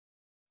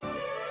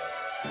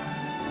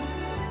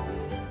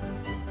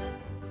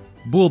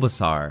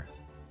Bulbasaur,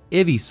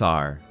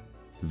 Ivysaur,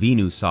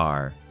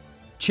 Venusaur,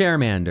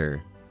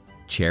 Charmander,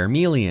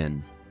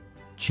 Charmeleon,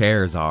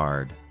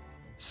 Charizard,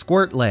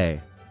 Squirtle,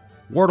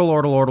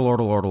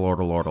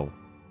 Wardle,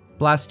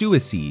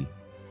 Blastoise,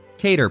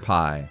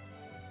 Caterpie,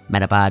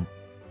 Metapod,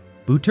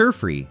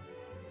 Butterfree,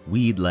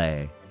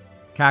 Weedlay,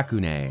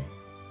 Kakune,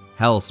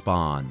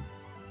 Hellspawn,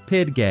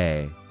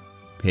 Pidgey,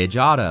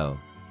 Pidgeotto,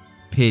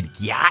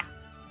 Pidgeot,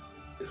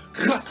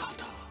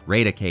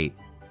 Raticate,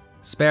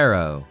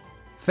 Sparrow,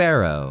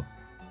 Pharaoh,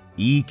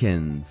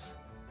 Ekans,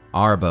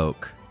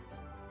 Arbok,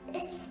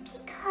 It's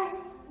because...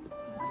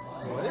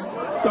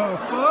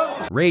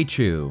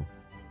 Raichu,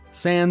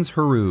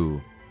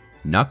 Sansharu,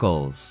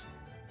 Knuckles,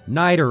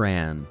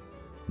 Nidoran,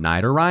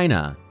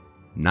 Nidorina,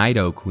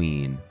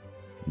 Nidoqueen,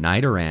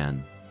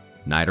 Nidoran,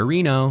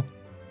 Nidorino,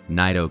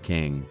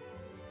 Nidoking,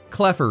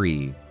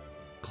 Clefairy,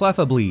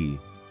 Clefably,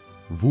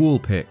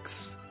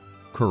 Vulpix,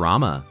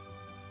 Kurama,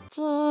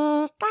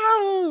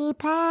 Jigglypuff.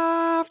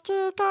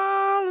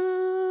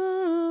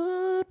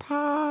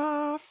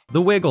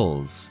 The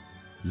Wiggles,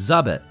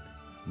 Zubbet,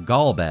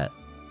 Golbat,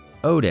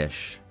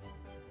 Oddish,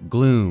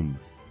 Gloom,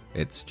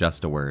 it's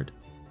just a word,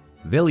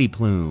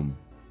 Villiplume,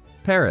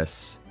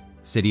 Paris,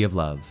 City of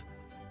Love,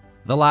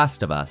 The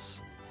Last of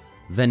Us,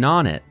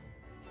 Venonat,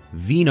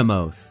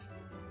 Venomoth,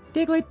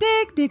 Dig,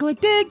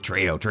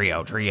 Trio. I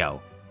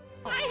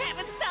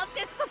haven't felt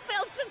this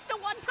fulfilled since the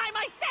one time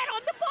I sat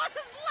on the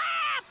boss's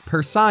lap!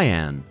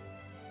 Persian,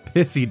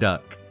 Pissy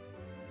Duck,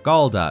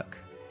 Golduck,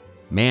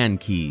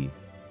 Mankey,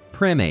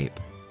 Primape,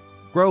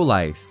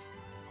 Growlithe,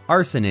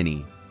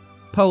 Arsenini,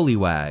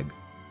 Poliwag,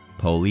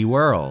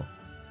 Poliwhirl,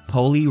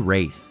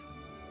 Poliwraith,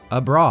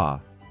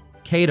 Abra,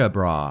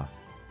 Kadabra,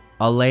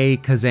 Alay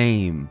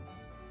Kazame,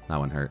 that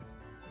one hurt,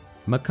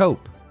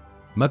 Macope,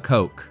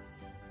 Macoke,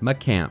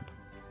 Macamp,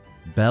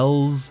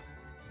 Bell's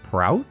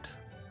Prout,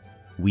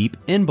 Weep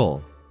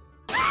Inbul,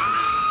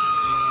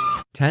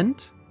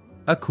 Tent,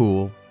 a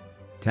cool,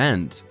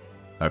 Tent,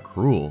 a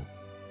cruel,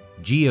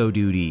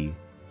 Geoduty,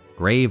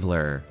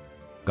 Graveler,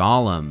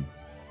 Golem,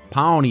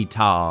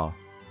 Ponyta,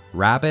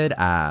 Rapid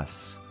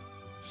Ass,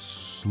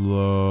 Slow,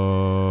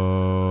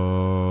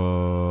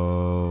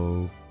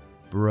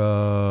 Bro,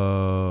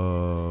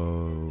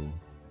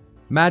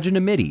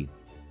 Maginamidi,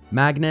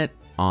 Magnet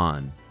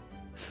on,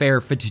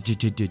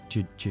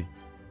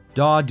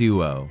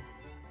 Dawduo,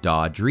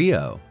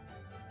 Dawdrio,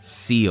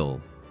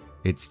 Seal,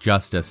 it's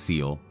just a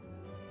seal,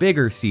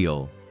 Bigger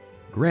Seal,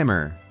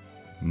 Grimmer,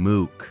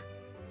 Mook,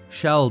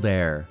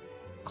 Shelldare,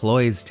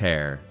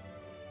 Cloyster,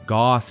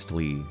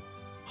 Ghostly,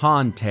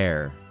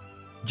 Haunter,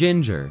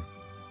 Ginger,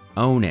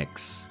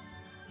 Onyx,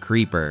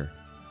 Creeper,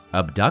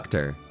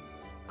 Abductor,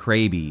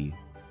 Kraby,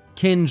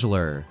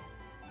 Kingler,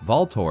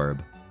 Voltorb,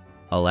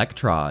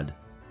 Electrod,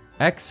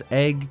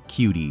 X-Egg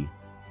Cutie,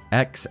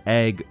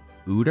 X-Egg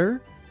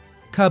Ooter,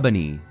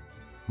 Cubony,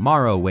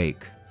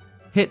 Marowake,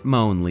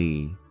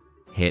 Hitmonlee,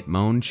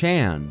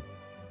 Hitmonchan,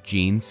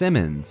 Gene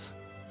Simmons,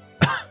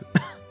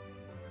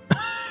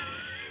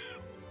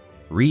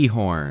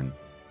 Rehorn,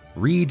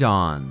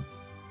 Redon,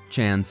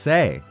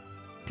 Chansey,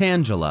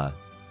 Tangela,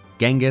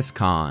 Genghis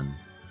Khan,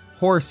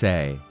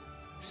 Horsey,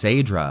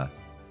 Sadra,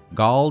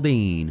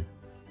 Galdine,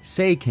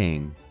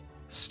 Sayking,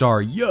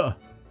 Staryu,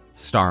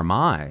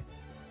 Starmie,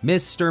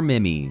 Mr.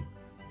 Mimi,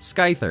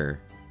 Scyther,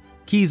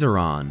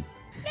 Kizaron,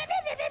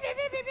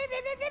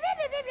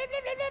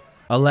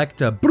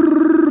 Electa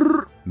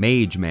Brrrr,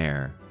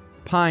 Magemare,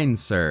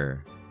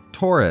 Pinsir,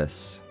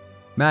 Taurus,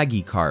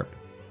 Magikarp,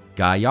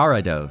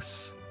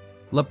 Gyarados,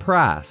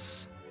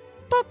 Lapras,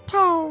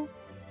 Ditto.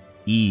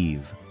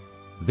 Eve,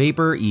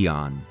 Vapor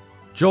Eon,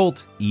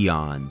 Jolt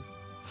Eon,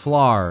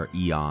 Flar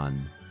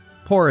Eon,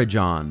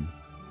 Porygon,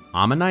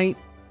 Ammonite,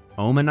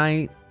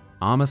 Omanite,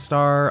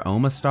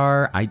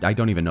 Omastar, I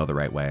don't even know the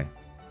right way,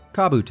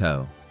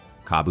 Kabuto,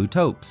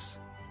 Kabutops,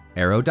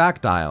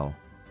 Aerodactyl,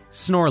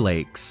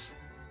 Snorlax,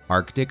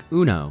 Arctic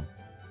Uno,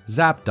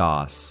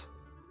 Zapdos,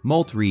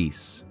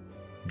 Moltres,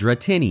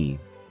 Dratini,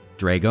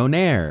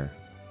 Dragonair,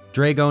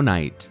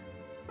 Dragonite.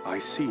 I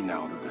see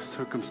now that the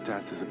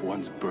circumstances of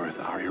one's birth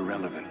are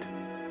irrelevant.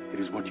 It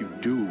is what you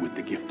do with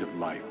the gift of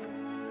life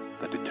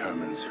that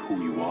determines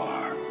who you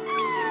are.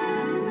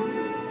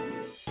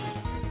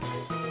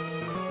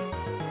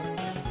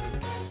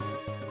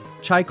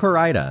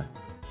 Chikorita,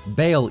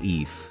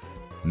 Baleef,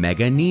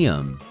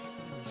 Meganium,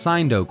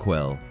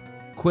 Cyndaquil,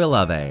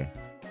 Quillave,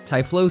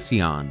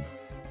 Typhlosion,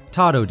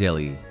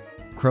 Totodilly,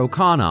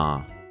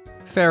 Crocona,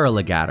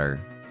 Feraligatr,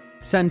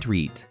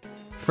 Sentreat,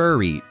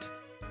 Furreat,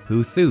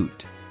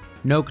 Hoothoot,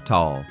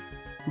 Noctowl,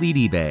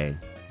 Leedybay,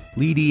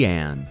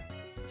 Leedyann,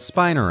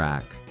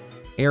 Spinarak,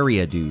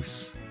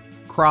 Ariaduce,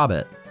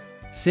 Crobat,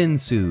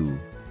 Sinsu,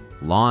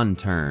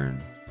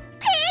 Lantern,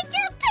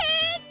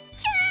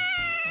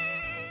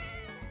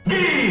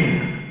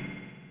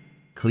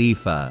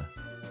 Cleafa,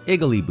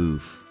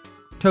 Iggleboof,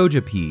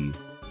 Togepi,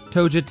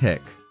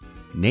 Togetic,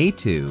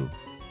 Natu,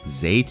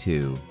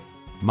 Zaytu,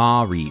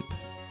 Mareep,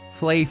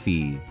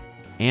 Flaaffy,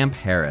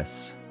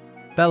 Ampharis,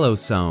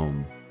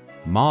 Bellosome,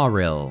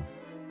 Marill,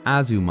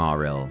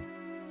 Azumarill,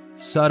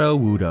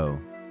 Sudowoodo,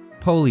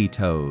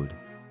 Politoad,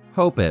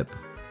 Hoppip,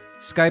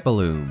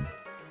 Skypaloom,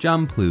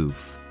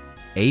 Jumploof,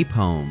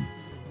 Apehome,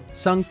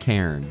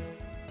 Sunkcairn,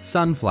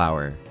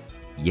 Sunflower,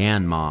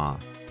 Yanma,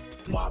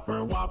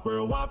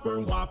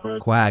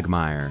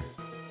 Quagmire,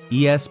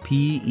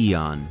 ESP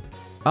Eon,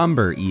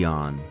 Umber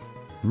Eon,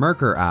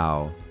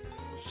 Mercurow,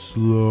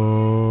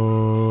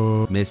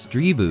 Slow,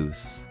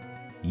 Misdreavus,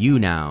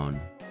 Unown,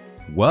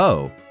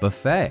 Whoa,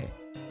 Buffet,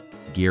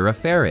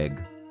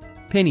 Girafarig,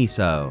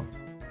 Piniso,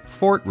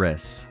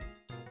 Fortress,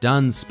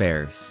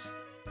 Dunsparce,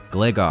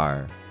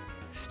 Gligar,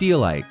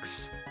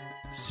 Steelix,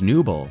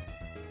 Snooble,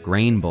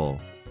 Grainbull,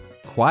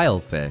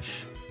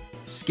 Quailfish,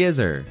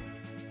 Skizzer,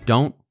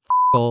 Don't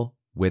f***le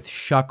with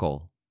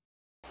Shuckle.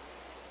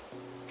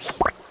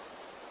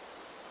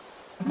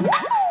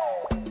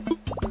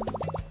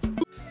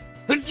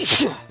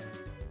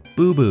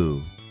 Boo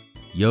Boo,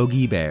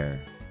 Yogi Bear,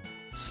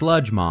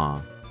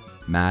 Sludgemaw,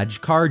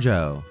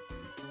 Magcarjo,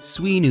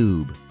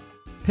 Sweenoob,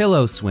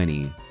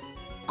 Pillowswinny,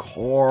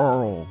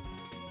 Coral,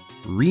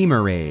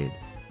 Remoraid,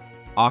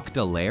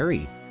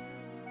 Octolary,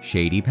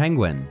 Shady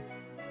Penguin,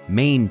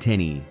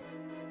 Maintinny,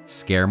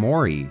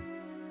 Scaremori,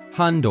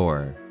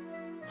 Hundor,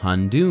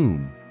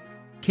 Hundoom,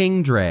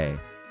 Kingdray,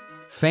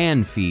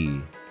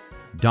 Fanfee,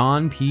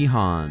 Don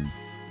Pihan,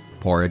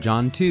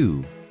 Porygon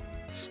 2,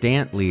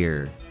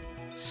 Stantlier,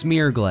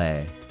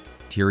 Smearglay,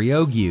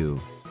 Tyriogu,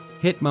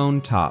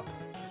 Hitmontop,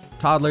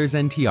 Toddlers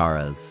and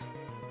Tiaras,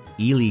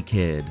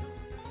 Elekid,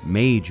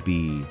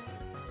 Magebee,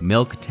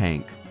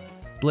 Miltank,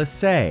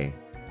 Blissey,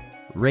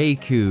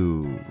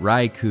 Raikou,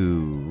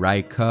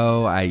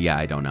 Raikou,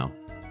 I don't know,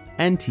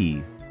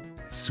 Entei,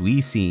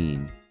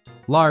 Suicune,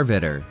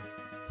 Larvitar,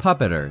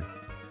 Puppeter,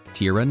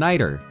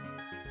 Tyranitar,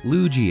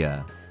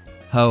 Lugia,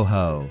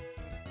 Ho-Ho,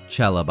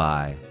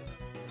 Celebi.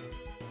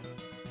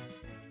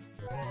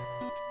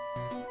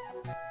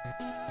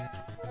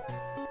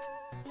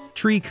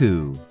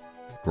 Triku,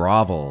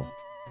 Grovel,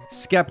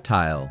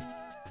 Sceptile,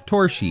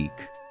 Torchic,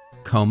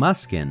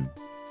 Comuskin,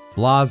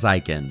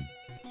 Blaziken,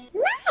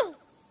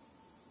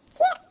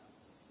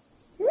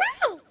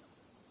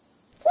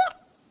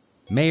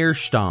 Mayor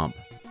Stomp,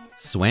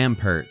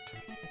 Swampert,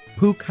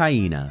 Hook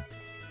Hyena,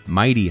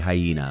 Mighty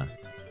Hyena,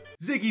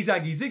 Ziggy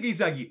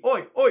Zaggy,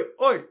 oi, oi,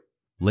 oi!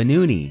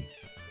 Linoone,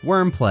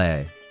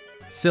 Wurmplay,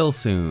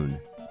 Silsoon,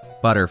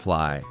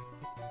 Butterfly,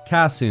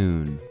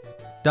 Cassoon,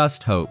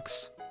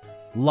 Dusthoax,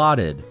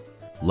 Lotted,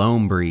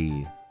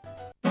 Lombree,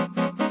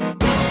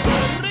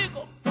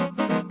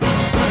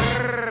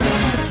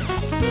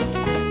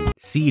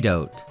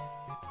 Seedote,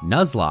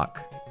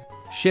 Nuzlocke,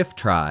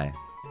 Shifttry,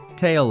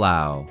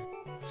 Taillow,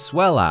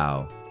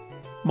 Swellow,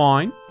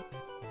 Mine,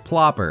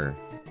 Plopper,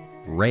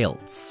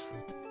 Railts,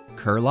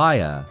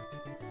 Kirlia,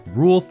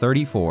 Rule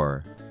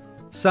 34,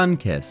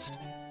 Sunkissed,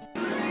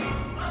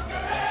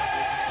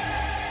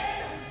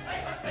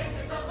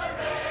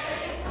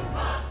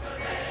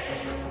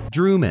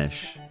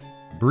 Droomish,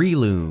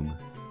 Breloom,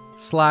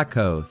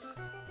 Slackoth,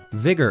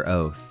 Vigor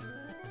Oath,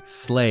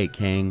 Slay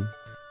King,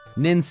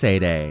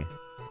 Ninseday,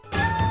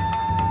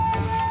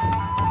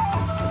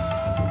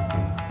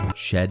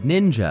 Shed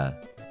Ninja,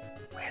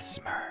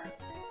 Whismer,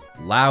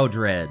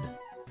 Loudred,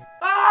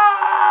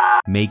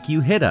 Make You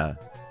Hitta,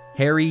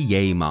 Harry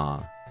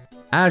Yayma,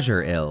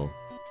 Azure Ill,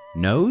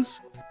 Nose,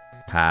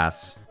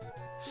 Pass,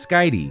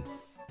 Skitey,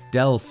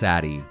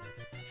 Delsatty,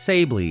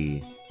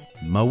 Sably,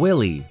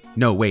 Mawilly,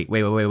 no wait,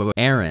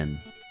 Aaron,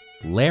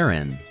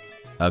 Laren,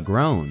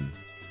 Agroan,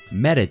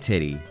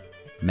 Metatitty,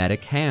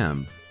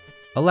 Metacam,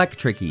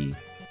 Electricky,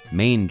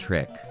 Main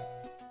Trick,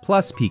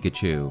 Plus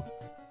Pikachu,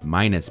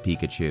 Minus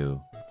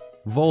Pikachu,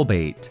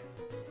 Volbait,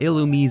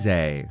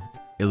 Illumise,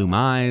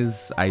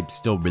 I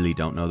still really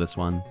don't know this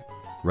one,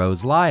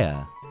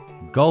 Roselia,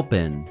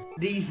 Gulpin,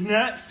 These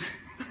nuts!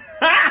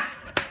 Ha!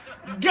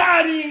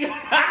 Got him!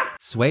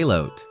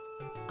 Swalote,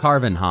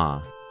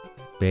 Carvenha,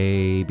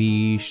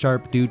 Baby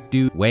Sharp Doot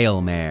Doot,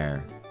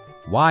 Whalemare,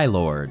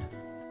 Wylord,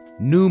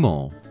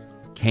 Numel,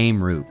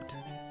 Cameroot,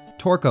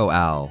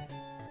 Torkoal,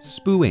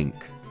 Spooink,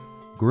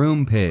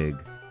 Groompig,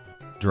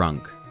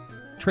 Drunk,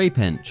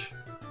 Trapinch,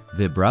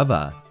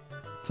 Vibrava,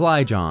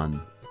 Flyjon,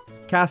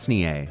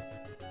 Casnier,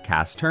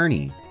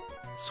 Casturney,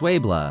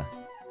 Swabla,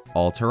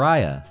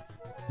 Altaria,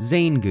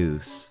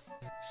 Zangoose,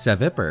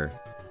 Seviper,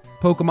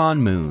 Pokemon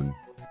Moon,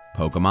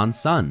 Pokemon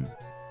Sun,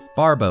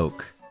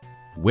 Barboak,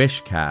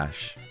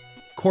 Wishcash,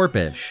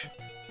 Corpish,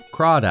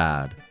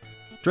 Crawdad,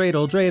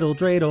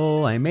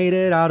 Dreidel, I made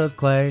it out of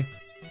clay,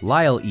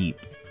 Lyleeep,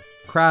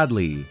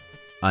 Cradley,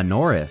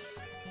 Anorith,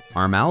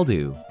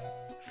 Armaldu,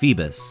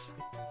 Phoebus,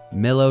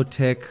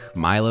 Milotic,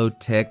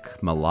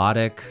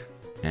 Melodic,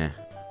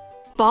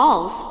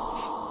 Balls.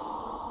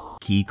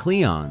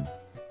 Keycleon,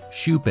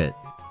 Shuppet,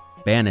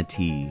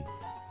 Banatee,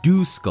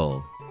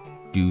 Dewskull,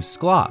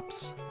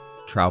 Dewsklops,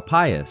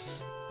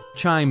 Traupius,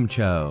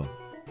 Chimecho,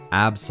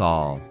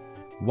 Absol,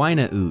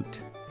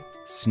 Wynaoot,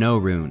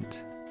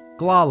 Snowrunt,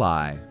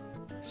 Glawly,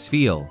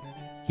 Sfeel,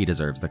 he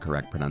deserves the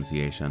correct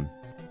pronunciation,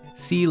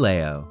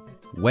 Sealeo,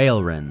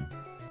 Whalerin,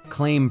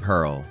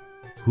 Claimpearl,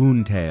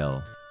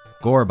 Hoontail,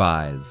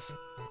 Gorbise,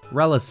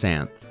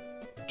 Relisanth,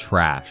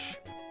 Trash,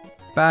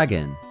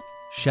 Baggin,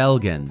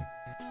 Shelgin,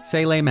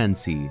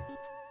 Selemensi,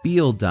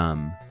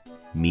 Beeldum,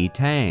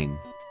 Metang,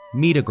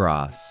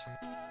 Metagross.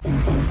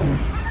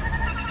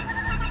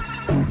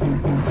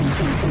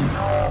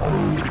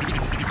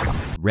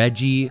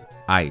 Reggie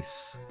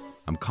Ice.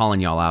 I'm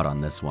calling y'all out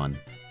on this one.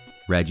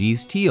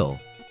 Reggie's teal.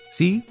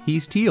 See,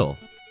 he's teal.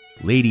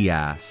 Lady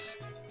Ass,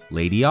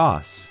 Lady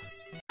Oss.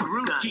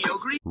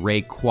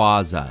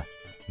 Rayquaza.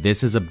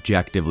 This is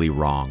objectively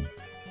wrong.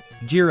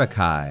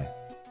 Jirakai,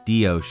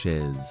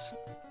 Dioshiz.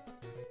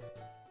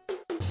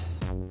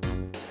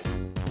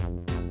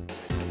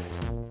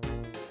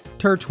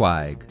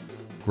 Turtwig,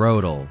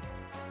 Grotle,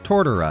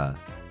 Tortora,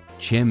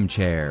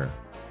 Chimchar,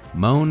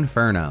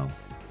 Moanferno,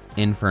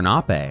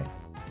 Infernape,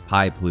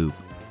 Pyploop,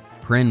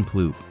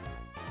 Prinploop,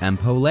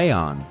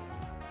 Empoleon,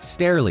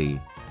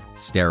 Starly,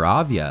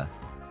 Staravia,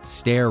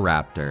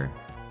 Staraptor,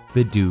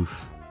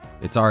 Bidoof,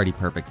 it's already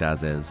perfect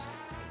as is,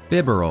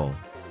 Bibarel,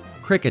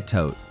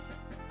 Cricketote,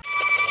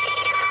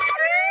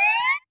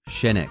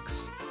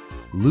 Shinx,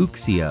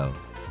 Luxio,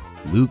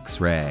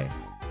 Luxray,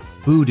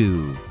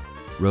 Voodoo,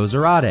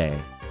 Roserade,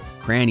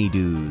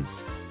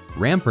 Crannydoos,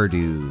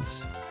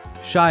 Rampardoos,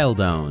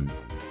 Shieldone,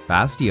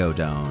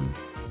 Bastiodone,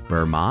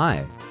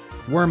 Burmai,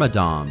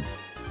 Wormadom,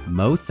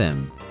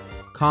 Mothim,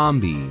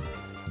 Combi,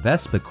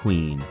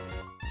 Vespiquen,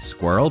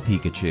 Squirrel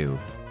Pikachu,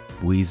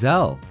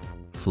 Buizel,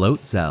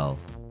 Floatzel,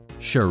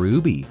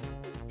 Cherubi,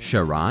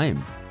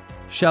 Sharime,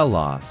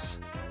 Shellos,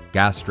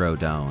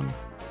 Gastrodon,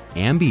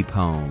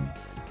 Ambipome,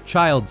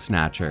 Child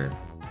Snatcher,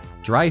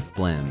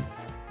 Drifblim,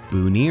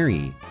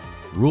 Booneri,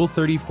 Rule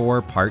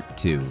 34 Part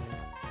 2,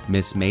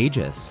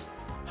 Mismagus,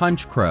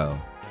 Hunchcrow,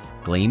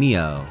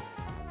 Glamio,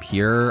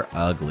 Pure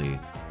Ugly,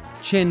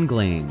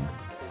 Chingling,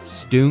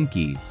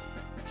 Stunky,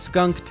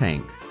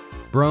 Skunktank,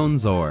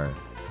 Bronzor,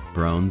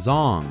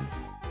 Bronzong,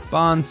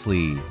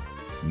 Bonsly,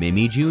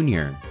 Mimi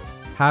Jr.,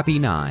 Happy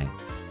Nye.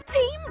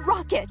 Team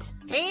Rocket!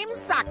 Team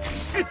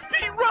Sucket. It's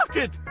Team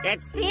Rocket!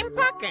 It's Team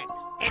Pocket.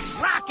 It's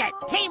Rocket.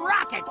 Team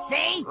Rocket,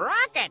 see?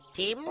 Rocket.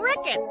 Team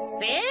Rickets,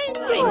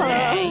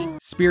 see?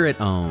 Spirit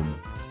Ohm,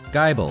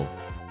 Geibel,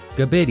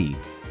 Gabidi,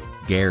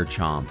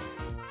 Garchomp,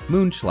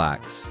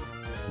 Munchlax,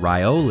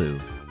 Riolu,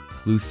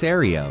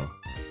 Lucario,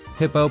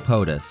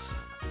 Hippopotas,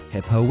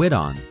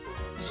 Hippowidon,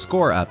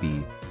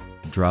 Scoruppy,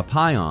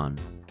 Drapion,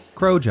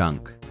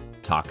 Crojunk,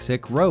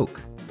 Toxic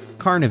Roke,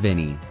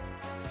 Carnivini,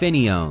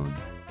 Finneon,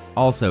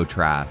 also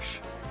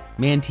trash,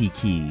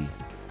 Mantikey,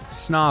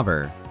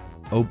 Snover,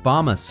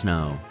 Obama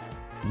Snow,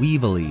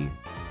 Weevily,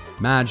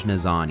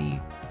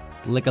 Magnezani,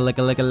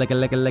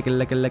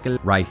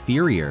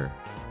 Rhyperior,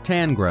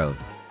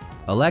 Tangrowth,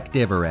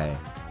 Electivire,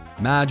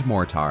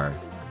 Magmortar,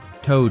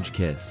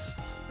 Togekiss,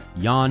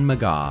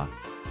 Yanmaga,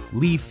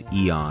 Leaf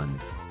Eon,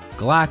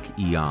 Glack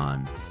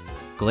Eon,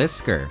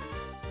 Glisker,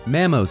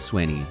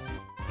 Mamoswinny,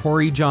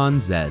 Porygon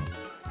Z,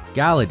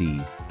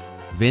 Galadee,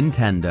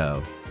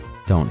 Vintendo,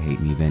 don't hate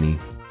me, Vinny,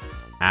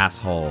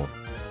 Asshole,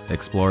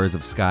 Explorers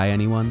of Sky,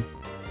 anyone?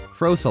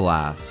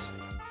 Frosalas,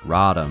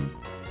 Rodham,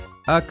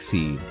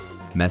 Uxie,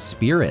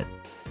 Mespirit,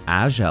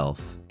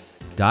 Agelf,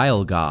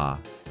 Dialga,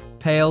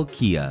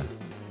 Palkia,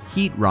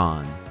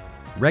 Heatron,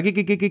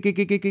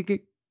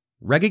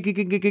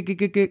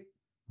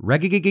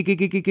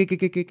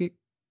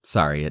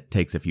 Sorry, it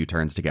takes a few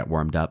turns to get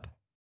warmed up.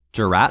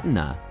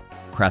 Giratina,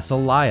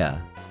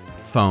 Cresselia,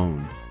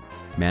 Phone,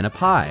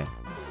 Manapai,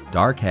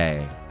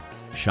 Darkhay,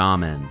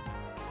 Shaman,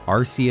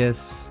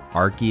 Arceus,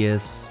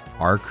 Arceus,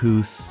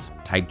 Arceus,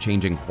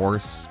 type-changing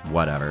horse,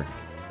 whatever.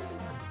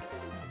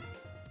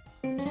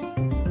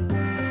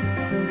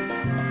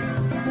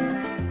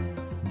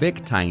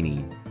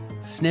 Victini,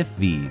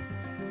 Sniffy,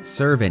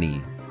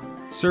 Servini,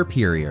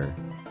 Serperior.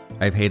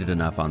 I've hated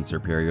enough on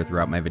Serperior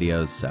throughout my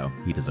videos, so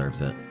he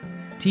deserves it.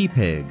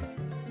 T-Pig,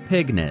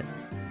 Pignet,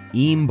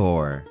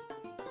 Eembor,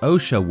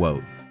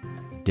 Oshawott,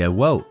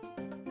 Dewote,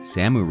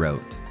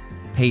 Samurote,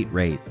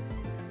 Paterate,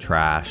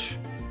 Trash,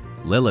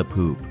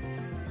 Lillipoop,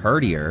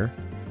 Herdier,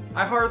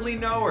 I hardly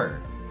know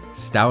her,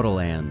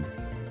 Stoutaland,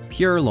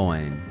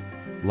 Purloin,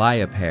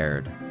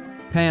 Liepard,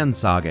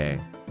 Pansage,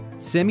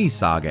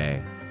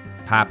 Simisage,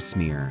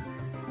 Papsmear,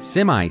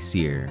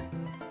 Simisear,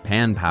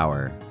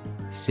 Panpower,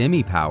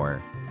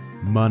 Simipower,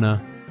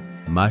 Munna,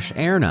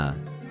 Musherna,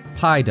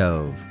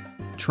 Pidove,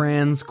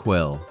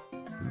 Transquill,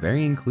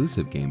 very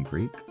inclusive Game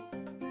Freak,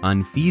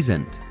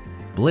 Unfeasant,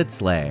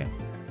 Blitzlay,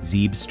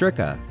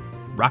 Zeebstrika,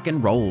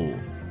 Rock'n'Roll,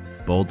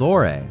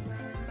 Boldore,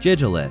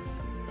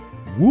 Gigilith,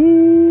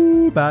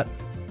 Woobat,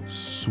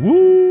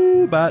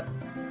 Swoobat,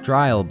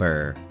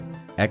 Drylbur,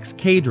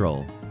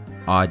 Excadrill,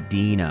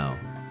 Audino.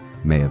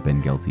 May have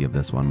been guilty of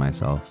this one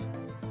myself.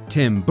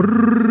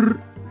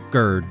 Timbrrr,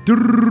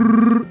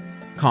 Gurdrrr,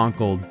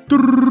 Conkle,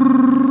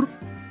 Drrrr,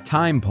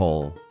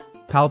 Timepole,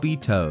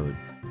 Palpitoad,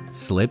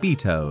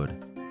 Slippytoad,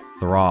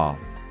 Thraw,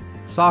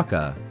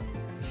 Sokka,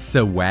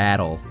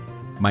 Sewaddle.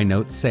 My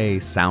notes say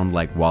sound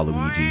like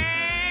Waluigi.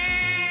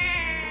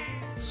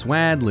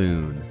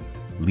 Swadloon,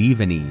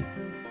 Leavanny,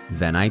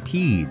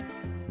 Venipede,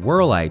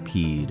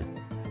 Whirlipede,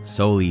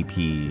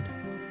 Solipede,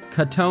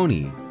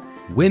 Katoni,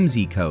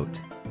 Whimsycoat,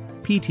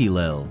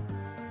 Petylil,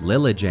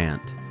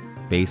 Lilligant,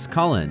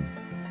 Basecullen,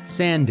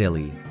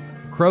 Sandilly,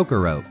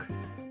 Crocoroke,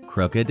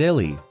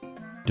 Crocodilly,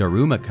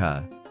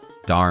 Darumaka,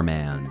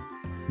 Darman,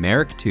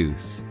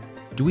 Merictus,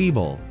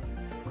 Dweeble,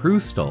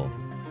 Crustal,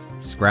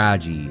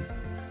 Scraggy,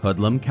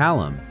 Hoodlum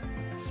Callum,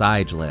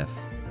 Sigelif,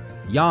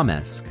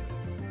 Yamesk,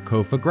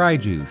 Kofa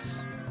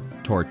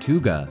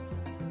Tortuga,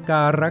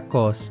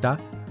 Caracosta,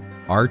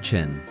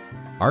 Archin,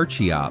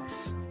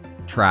 Archeops,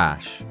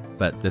 Trash,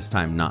 but this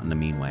time not in a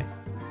mean way,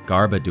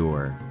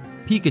 Garbadur,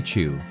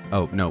 Pikachu,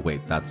 oh no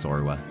wait, that's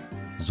Zorua,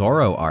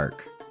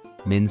 Zoroark,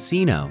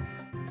 Mincino,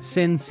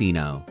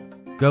 Cincino,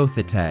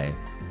 Gothite,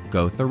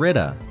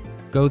 Gotharita,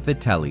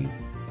 Gothitelli,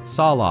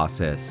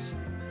 Solosis,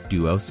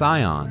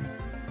 Duocyon,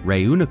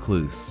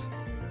 Reuniclus,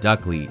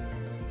 Duckleet,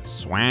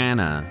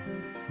 Swanna,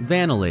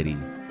 Vanillity,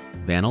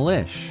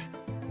 Vanillish,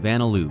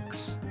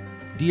 Vanillux,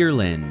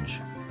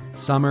 Deerlinge,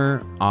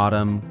 Summer,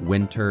 Autumn,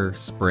 Winter,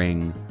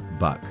 Spring,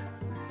 Buck.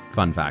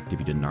 Fun fact if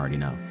you didn't already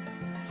know.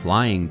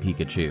 Flying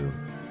Pikachu,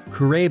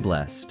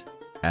 Curablest,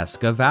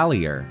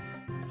 Escavalier,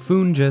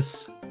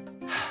 Fungus.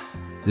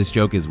 This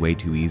joke is way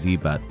too easy,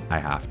 but I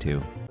have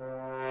to.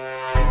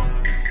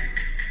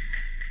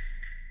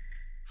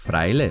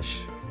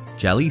 Freilish,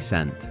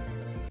 Jellicent,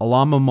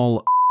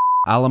 Alamamol,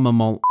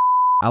 Alamamol,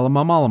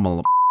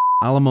 Alamamolamola,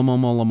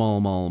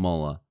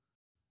 Alamamolamola,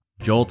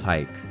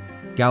 Joltike,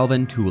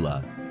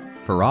 Galvantula,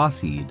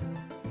 Ferocid,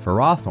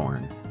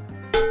 Ferrothorn,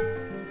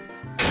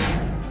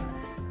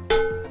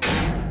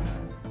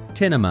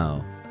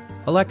 Tinamo,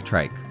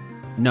 Electrike,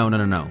 no,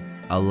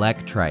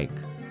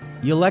 Electrike,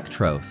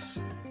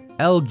 Electros,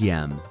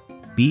 Elgiem,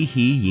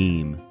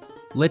 Behe-Yeem,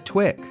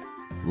 Litwick,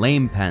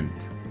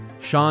 Lamepent,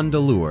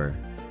 Chandelure,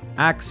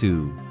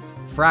 Axu,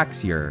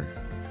 Fraxier,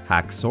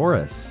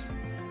 Haxorus,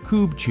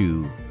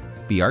 Kubchu,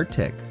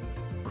 Beartic,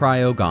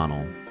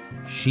 Cryogonal,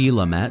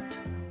 Sheelamet,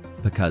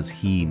 because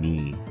he,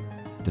 me.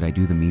 Did I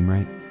do the meme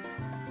right?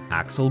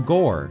 Axel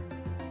Gore,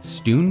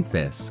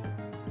 Stoonfisk,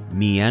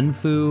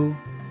 Mienfu,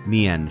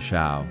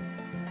 Mienshao.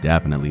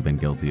 Definitely been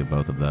guilty of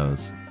both of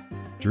those.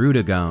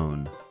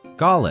 Drudagone,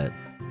 Gollet,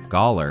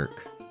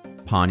 Golurk,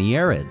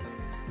 Pawnierid,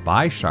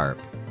 Bisharp,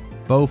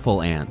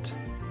 Bofulant,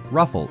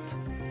 Rufflet,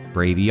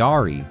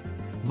 Braviary,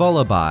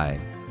 Vullaby,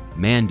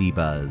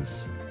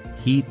 Mandibuzz,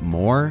 Heat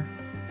More,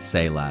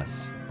 Say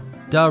Less,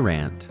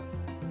 Durant,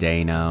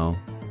 Dano.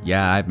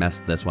 Yeah, I've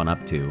messed this one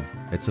up too.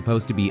 It's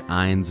supposed to be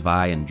Eins,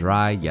 Vi, and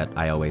Dry, yet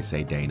I always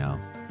say Dano.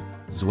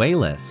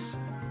 Zweilous,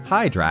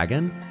 Hi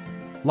Dragon,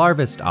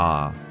 Larvist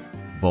Ah,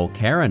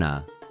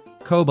 Volcarina,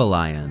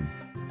 Cobalion,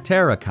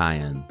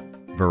 Terrakion,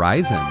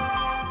 Verizon,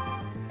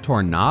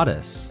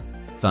 Tornadus,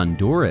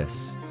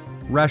 Thunduris,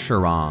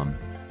 Reshiram,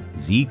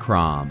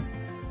 Zekrom,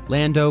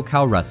 Lando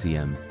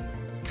Calrusium,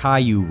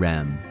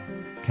 Kyurem,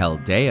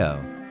 Keldeo,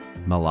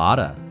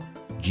 Malata,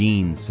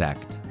 Gene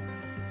Sect.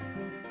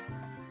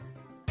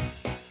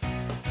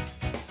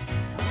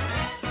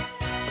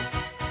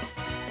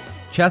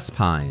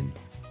 Chespine,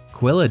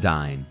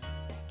 Quilladine,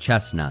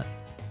 Chestnut,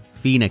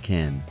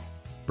 Phoenician,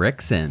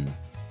 Brixen,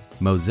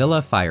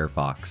 Mozilla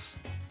Firefox,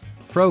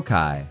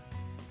 Frokai,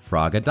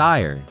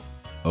 Frogadire,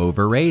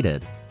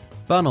 Overrated,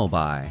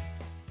 Bunnelby,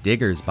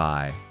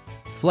 Diggersby,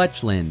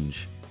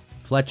 Fletchlinge,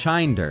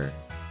 Fletchinder,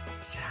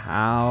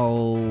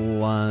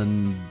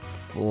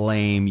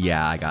 Talonflame,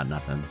 yeah, I got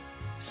nothing,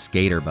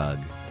 Skaterbug,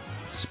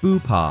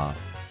 Spoopaw,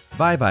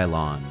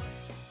 Vivillon,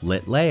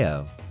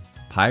 Litleo,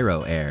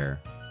 Pyroair,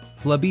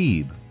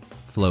 Flabib,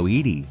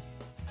 Floety,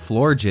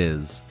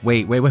 Florges,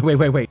 wait,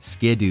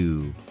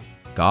 Skidoo,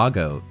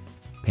 Goggoat,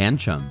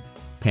 Panchum,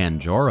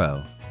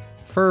 Panjoro,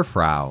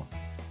 Furfrau,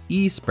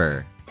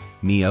 Esper,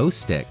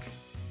 Meowstick,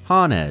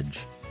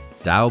 Honedge,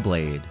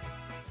 Dowblade,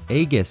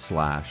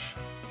 Aegislash,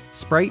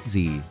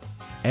 Spritezee,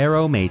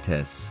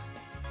 Aeromatus,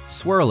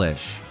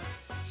 Swirlish,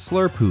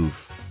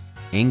 Slurpoof,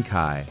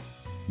 Inkai,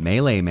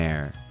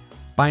 Meleemare,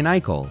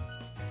 Binacle,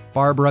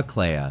 Barbara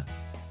Clea,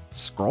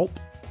 Skrulp,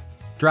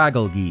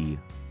 Dragalge,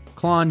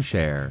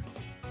 Clonshare,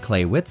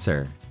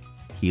 Claywitzer,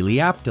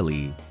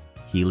 Heliaptile,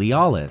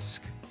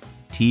 Heliolisk,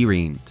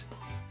 Teerint,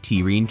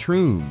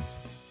 Teerintrum,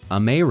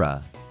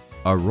 Amera,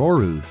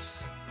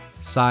 Aurorus,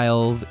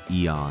 Sylve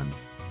Eon,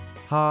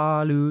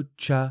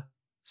 Halucha,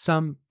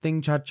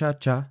 something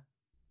cha-cha-cha,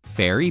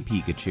 Fairy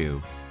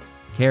Pikachu,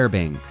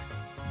 Carbink,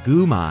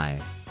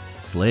 Gumai,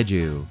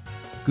 Slidgew,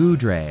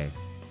 Goodray,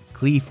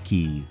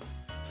 Cleefkey,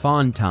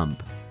 Fawntump,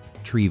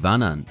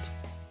 Trevenant,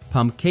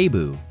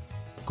 Pumpkabu,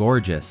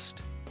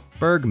 Gorgist,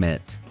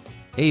 Bergmit,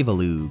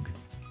 Avalug,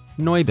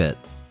 Noibit,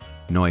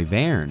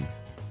 Noivern,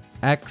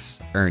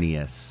 X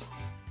Ernius,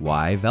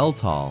 Y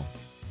Veltal,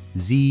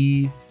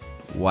 Z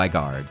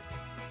Wygard,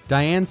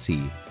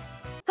 Diancie,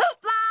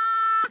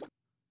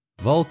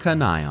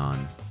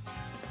 Volcanion.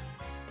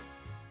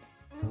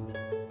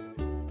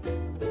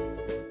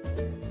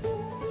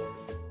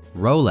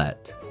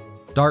 Rowlet,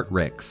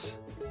 Dartrix,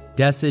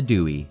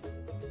 Decidui,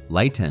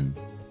 Lighten,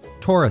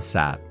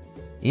 Torasat,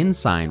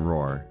 Ensign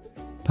Roar,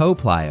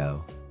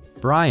 Poplio,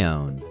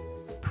 Bryon,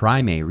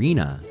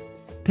 Primarina,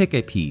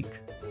 Pick-a-Peak,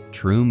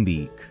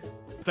 Troombeak,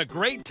 The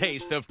great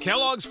taste of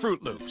Kellogg's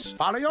Fruit Loops.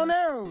 Follow your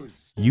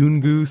nose.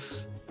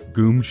 Yoongoose,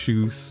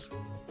 Goomshoos,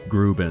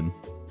 Gruben,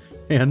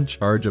 and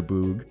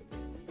Chargeaboog,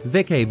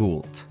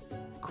 Vikavult,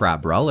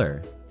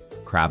 Crabruller,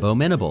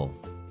 Crabominable,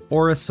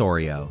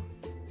 Orosaurio,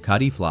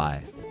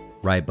 Cuddyfly,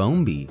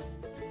 Ribombi,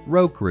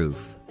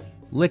 Rokeroof,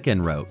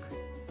 Lickenroke,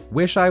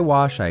 Wish I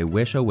Wash I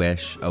Wish a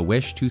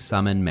wish to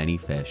summon many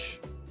fish,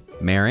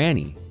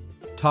 Maranny,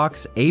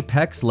 Talks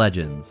Apex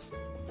Legends,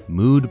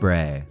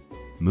 Moodbray,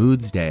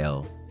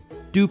 Moodsdale,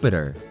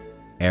 Dupiter,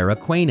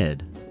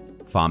 Araquanid,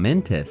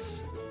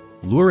 Fomintis,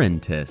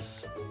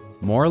 Lurentis,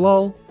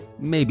 Morlul,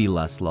 maybe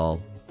less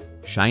lull,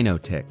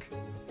 Shinotic,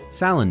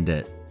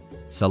 Salandit,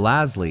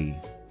 Salazzle,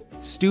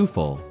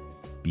 Stoofle,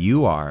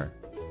 Buar,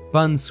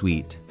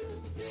 Bunsweet,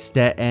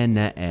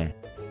 Ste'enee,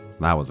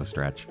 that was a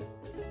stretch,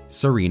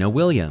 Serena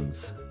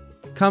Williams,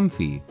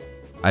 Comfy,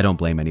 I don't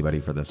blame anybody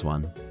for this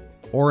one,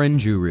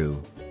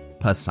 Oranjuru,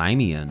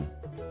 Passimian,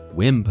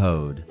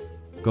 Wimpode,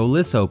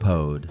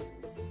 Golisopode,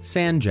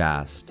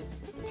 Sandjast,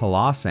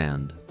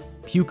 Palossand,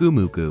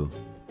 Pukumuku,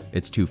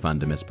 it's too fun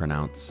to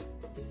mispronounce,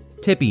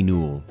 Tippy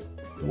Nool,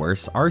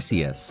 Worse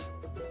Arceus,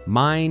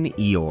 Mine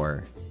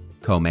Eeyore,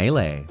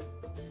 Comele,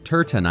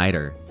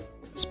 Turtoniter,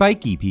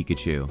 Spiky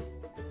Pikachu,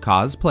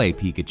 Cosplay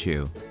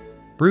Pikachu,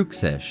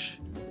 Bruxish,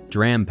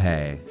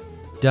 Drampe,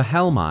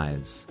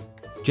 Dahelmise,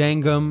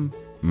 Jangum,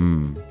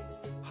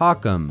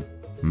 Hawkum,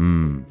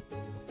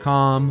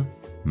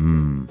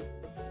 Calm,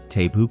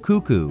 Tapu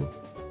Cuckoo,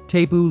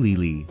 Tapu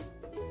Lili,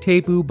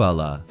 Tapu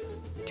Bulla,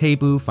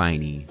 Tapu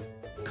Finey,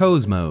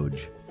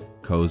 Cosmoj,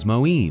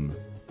 Cosmoem,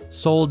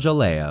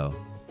 Solgaleo,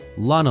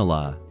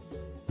 Lunala,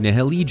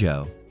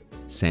 Nihilijo,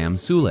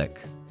 Samsulik,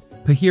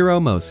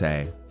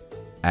 Pahiromose,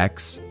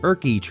 X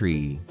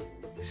Urkitree,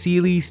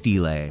 Sealy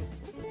Stele,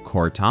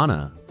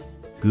 Cortana,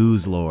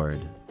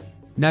 Gooselord,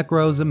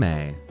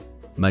 Necrozame,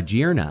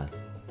 Magearna,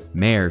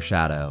 Mare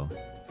Shadow,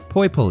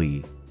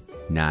 Poipoli,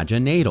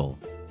 Najanadal,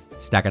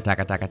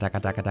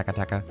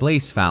 Stakataka,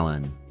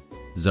 Blacefalon,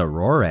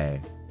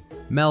 Zarore,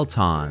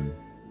 Melton,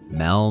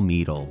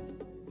 Melmetal.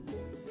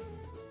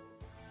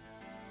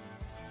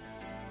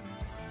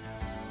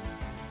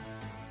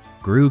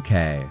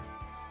 Grookay,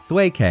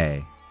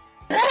 Thwackay,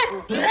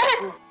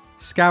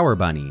 Scour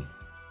Bunny,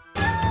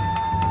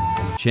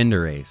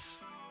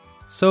 Cinderace,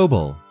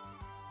 Sobel,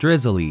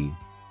 Drizzly,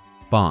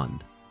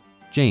 Bond,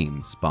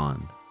 James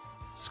Bond,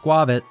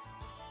 Squavit,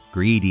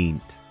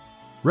 Greedent,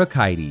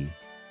 Rookiety,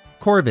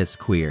 Corvus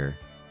Queer,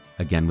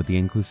 again with the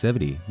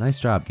inclusivity, nice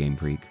job Game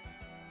Freak,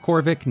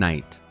 Corvic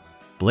Knight,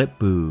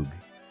 Blipboog,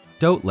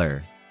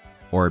 Doatler,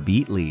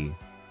 Orbeatly,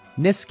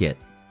 Niskit,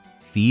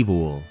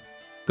 Thievool,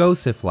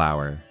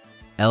 Gossiflower,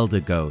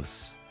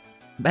 Eldegoss,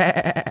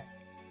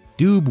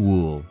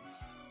 Doobwool,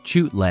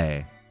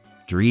 Chootley,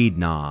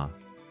 Dreadnought,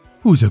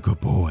 Who's a good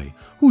boy?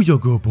 Who's a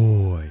good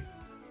boy?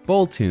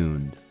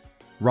 Boltuned,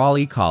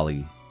 Raleigh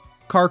Collie,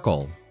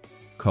 Karkle,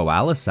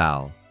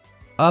 Koalisal,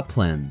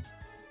 Uplin,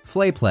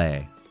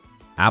 Flayplay,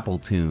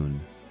 Appletoon,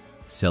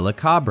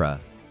 Silicabra,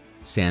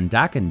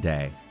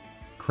 Sandakande,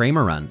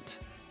 Cramerunt,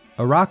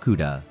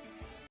 Aracuda,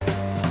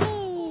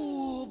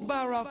 Ooh,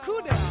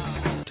 Barracuda.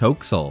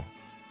 Toxel,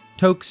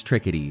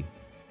 Toxtricity,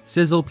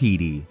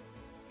 Sizzlepede,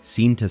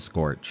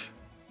 Scentascorch,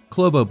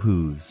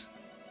 Clobopoos,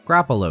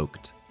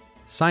 Grappaloaked,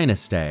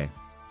 Sinistay,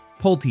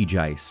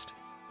 Poltegeist,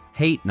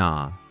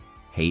 Hate-Gnaw,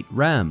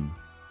 Hate-Rem,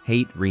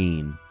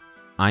 Hate-Reen,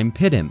 I'm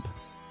Pidimp,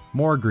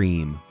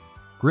 Morgream,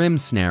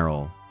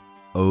 Grimmsnarl,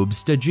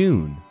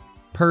 Obstajoon,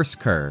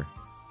 Pursecur,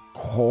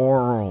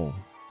 Coral.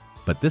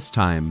 But this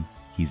time,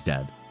 he's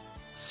dead.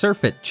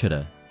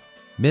 Surfetchita,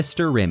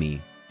 Mr. Remy.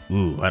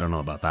 Ooh, I don't know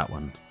about that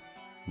one.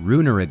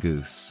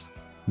 Runerigoose,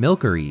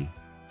 Milkery.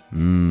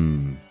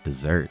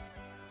 Dessert.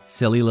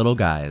 Silly little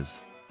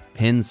guys.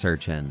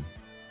 Pinsearchin,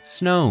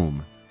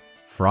 Snome,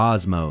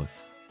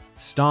 Frosmoth,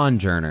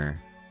 Stonjourner,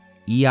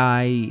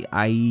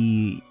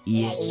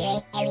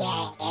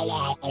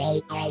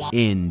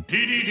 in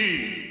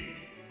DDD.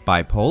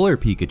 Bipolar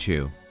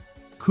Pikachu,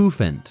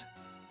 Koofant,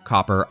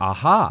 Copper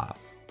Aha,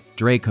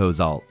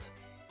 Dracozalt,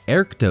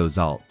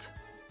 Erctozalt,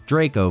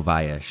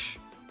 Dracoviash,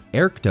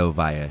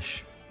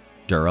 Erctoviash,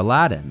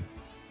 Duraladin,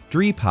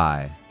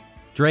 Dreepie,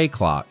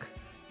 Draclock,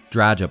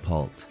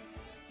 Dragapult,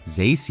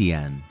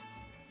 Zacian,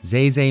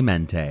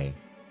 Zazemente,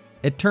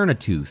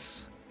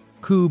 Eternatus,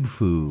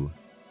 Kubfu,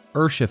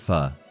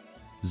 Urshifa,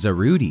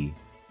 Zarudi,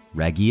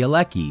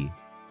 Regieleki,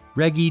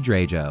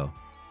 Regidrajo,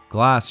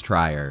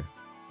 Glasstrier,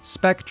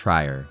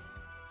 Spectrier,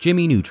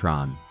 Jimmy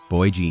Neutron,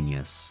 Boy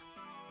Genius,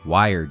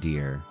 Wire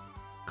Deer,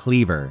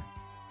 Cleaver,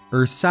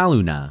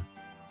 Ursaluna,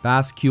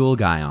 Bascule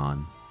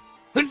Guion,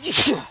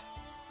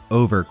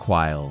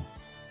 Overquile,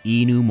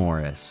 Enu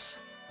Morris.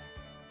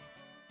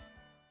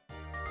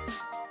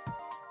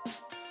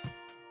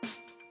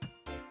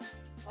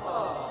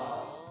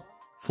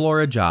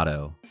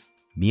 Florijato,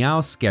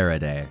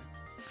 Meowscarade,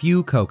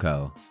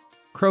 Fuecoco,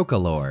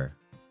 Crocolore,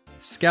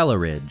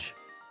 Skelleridge.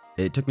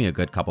 It took me a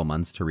good couple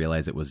months to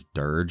realize it was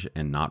Dirge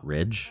and not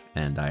Ridge,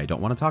 and I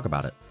don't want to talk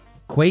about it.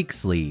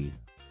 Quakeslee,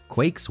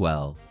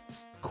 Quakeswell,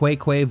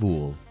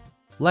 Quaquevul,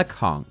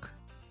 Lekhonk,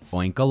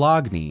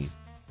 Oinkalogni,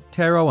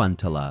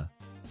 Pteroantala,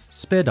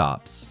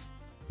 Spidops,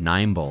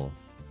 Nimble,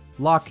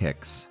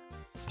 Lockix,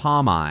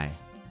 Pomeye,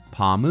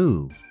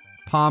 Pamu,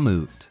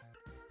 Pamut,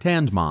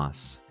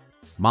 Tandmoss,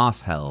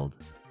 Mossheld.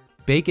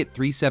 Bake at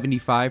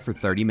 375 for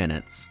 30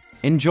 minutes.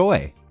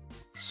 Enjoy!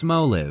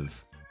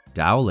 Smoliv,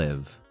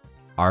 Dowliv,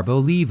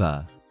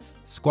 Arboliva,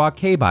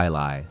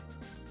 Squawkabilai.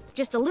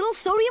 Just a little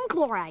sodium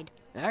chloride.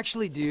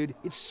 Actually, dude,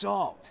 it's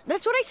salt.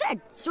 That's what I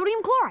said,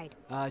 sodium chloride.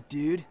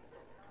 Dude,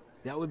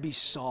 that would be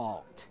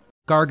salt.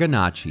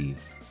 Garganachi,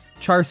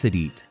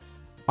 Charsadit,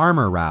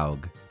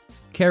 Armorraug,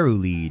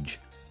 Carulige,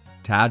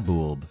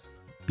 Tadbulb,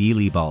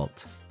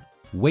 Beelybalt,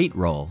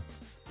 Weightroll,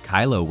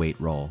 Kylo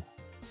Weightroll,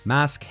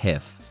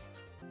 Maskhiff.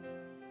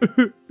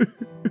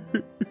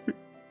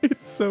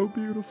 It's so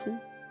beautiful.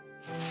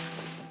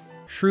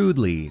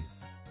 Shrewdly,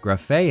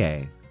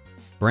 Graffaye,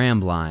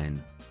 Brambline,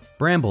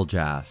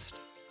 Bramblejast,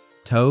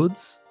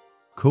 Toads,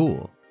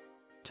 cool.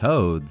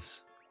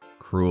 Toads,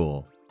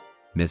 cruel.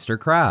 Mr.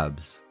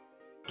 Krabs,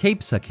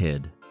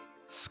 Capesakid,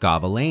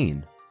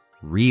 Scovalane,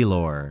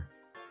 Relore,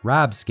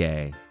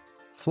 Rabskay,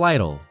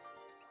 Flytle,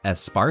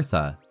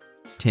 Espartha,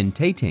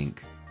 Tintatink,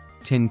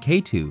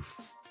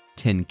 Tinkatoof,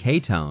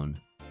 Tinkatone,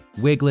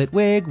 Wiglet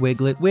Wig,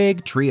 Wiglet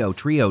Wig,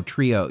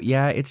 Trio.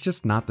 Yeah, it's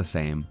just not the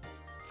same.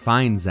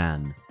 Fine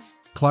Zen,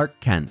 Clark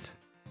Kent.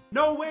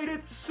 No, wait,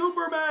 it's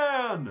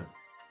Superman!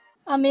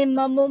 I'm in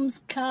my mum's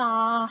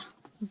car.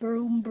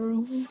 Broom,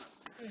 broom.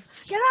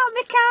 Get out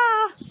my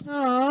car!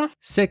 Aww.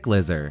 Sick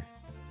Lizard,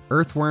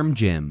 Earthworm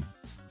Jim,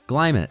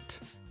 Glymet,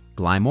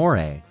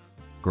 Glymore,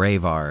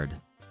 Gravard,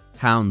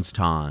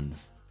 Houndstown,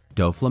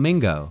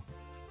 Doflamingo,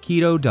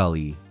 Keto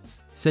Dully,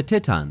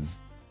 Satitun,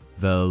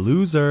 The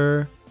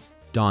Loser,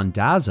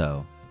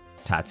 Dondazo,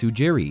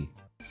 Tatsujiri,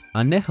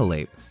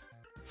 Annihilate,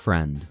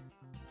 Friend,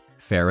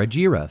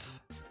 Faragiraf,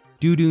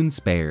 Dudoon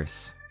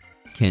Sparse,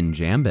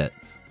 Kinjambit,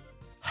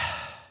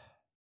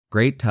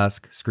 Great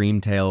Tusk,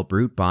 Screamtail,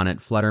 Brute Bonnet,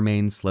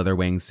 Fluttermane,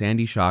 Slitherwing,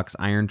 Sandy Shocks,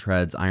 Iron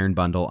Treads, Iron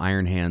Bundle,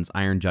 Iron Hands,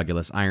 Iron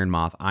Jugulus, Iron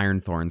Moth, Iron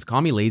Thorns. Call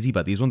me lazy,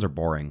 but these ones are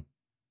boring.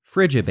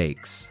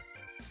 Frigibakes,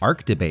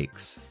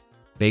 Arctibakes,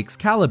 Bakes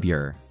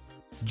Calibur,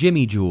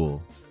 Jimmy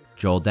Jewel,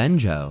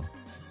 Joldenjo,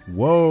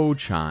 Woe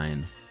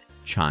Chine,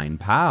 Chine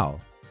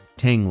Pow,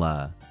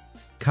 Tingla,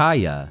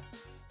 Kaya,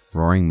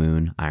 Roaring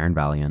Moon, Iron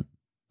Valiant,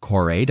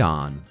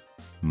 Koraidon,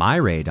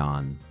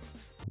 Myraidon,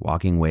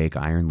 Walking Wake,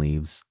 Iron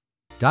Leaves,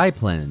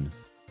 Diplin,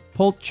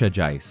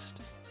 Poltchageist,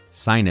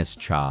 Sinus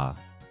Cha,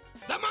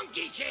 The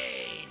monkey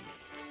chain!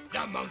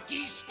 The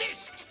monkey's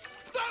fist!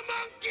 The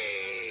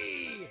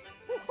monkey!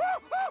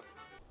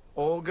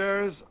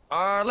 Ogres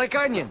are like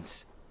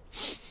onions.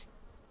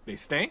 They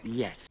stink?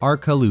 Yes.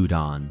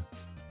 Arcaludon,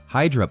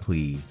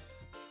 Hydraplea,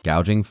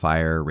 Gouging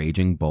Fire,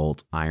 Raging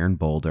Bolt, Iron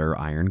Boulder,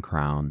 Iron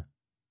Crown,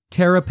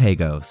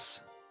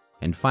 Terrapagos,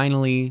 and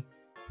finally,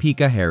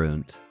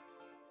 Pecharunt.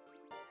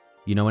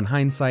 You know, in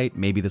hindsight,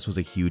 maybe this was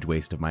a huge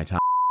waste of my time.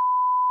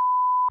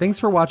 Thanks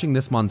for watching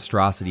this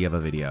monstrosity of a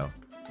video.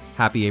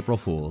 Happy April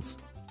Fools.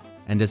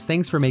 And as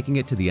thanks for making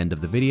it to the end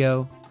of the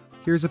video,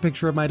 here's a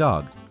picture of my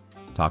dog.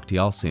 Talk to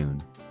y'all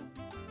soon.